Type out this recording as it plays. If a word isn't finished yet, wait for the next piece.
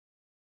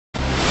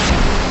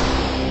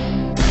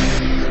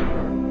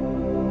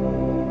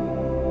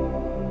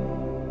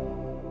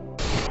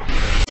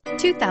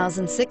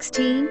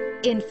2016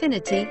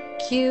 Infiniti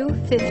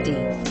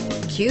Q50.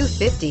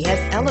 Q50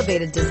 has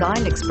elevated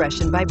design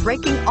expression by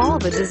breaking all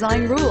the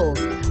design rules.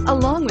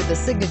 Along with the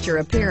signature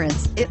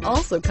appearance, it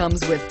also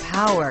comes with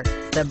power.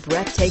 The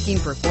breathtaking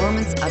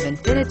performance of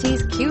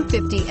Infiniti's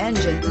Q50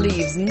 engine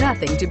leaves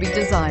nothing to be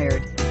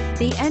desired.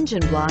 The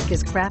engine block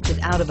is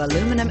crafted out of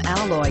aluminum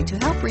alloy to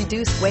help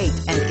reduce weight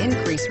and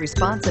increase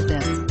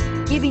responsiveness,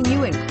 giving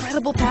you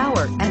incredible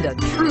power and a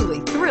truly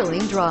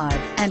thrilling drive,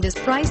 and is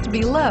priced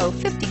below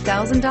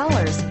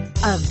 $50,000.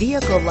 A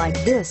vehicle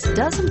like this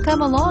doesn't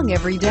come along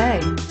every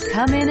day.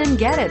 Come in and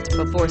get it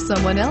before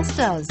someone else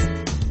does.